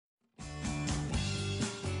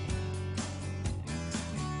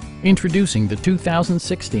Introducing the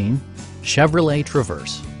 2016 Chevrolet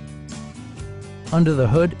Traverse. Under the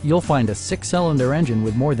hood, you'll find a 6-cylinder engine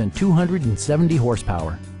with more than 270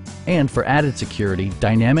 horsepower. And for added security,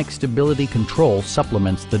 dynamic stability control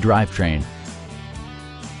supplements the drivetrain.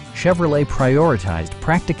 Chevrolet prioritized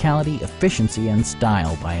practicality, efficiency, and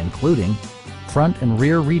style by including front and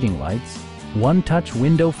rear reading lights, one-touch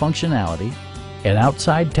window functionality, an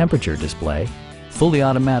outside temperature display, fully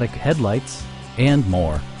automatic headlights, and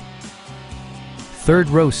more.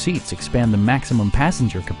 Third-row seats expand the maximum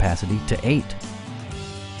passenger capacity to 8.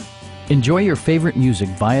 Enjoy your favorite music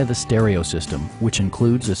via the stereo system, which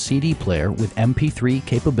includes a CD player with MP3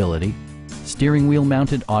 capability, steering wheel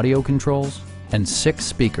mounted audio controls, and 6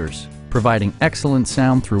 speakers, providing excellent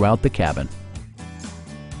sound throughout the cabin.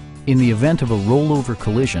 In the event of a rollover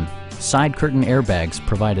collision, side curtain airbags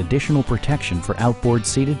provide additional protection for outboard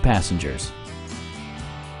seated passengers.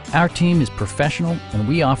 Our team is professional and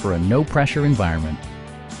we offer a no-pressure environment.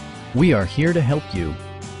 We are here to help you.